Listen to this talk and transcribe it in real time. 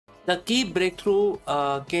The key breakthrough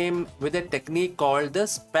came with a technique called the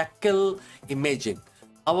speckle imaging.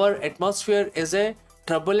 Our atmosphere is a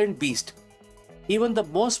turbulent beast. Even the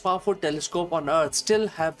most powerful telescope on Earth still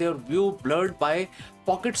have their view blurred by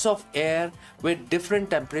pockets of air with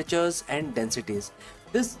different temperatures and densities.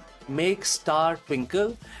 This makes star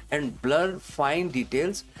twinkle and blur fine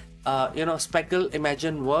details. Speckle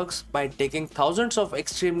imagine works by taking thousands of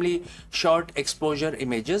extremely short exposure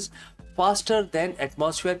images faster than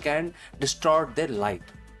atmosphere can distort their light.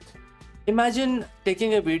 Imagine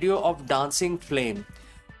taking a video of dancing flame.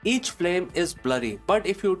 Each flame is blurry, but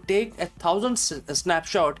if you take 1,000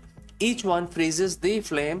 snapshot, each one freezes the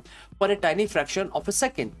flame for a tiny fraction of a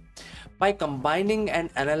second. By combining and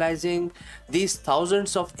analyzing these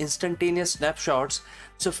thousands of instantaneous snapshots,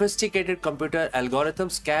 sophisticated computer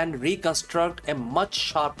algorithms can reconstruct a much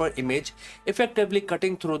sharper image, effectively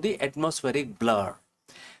cutting through the atmospheric blur.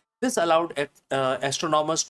 This allowed astronomers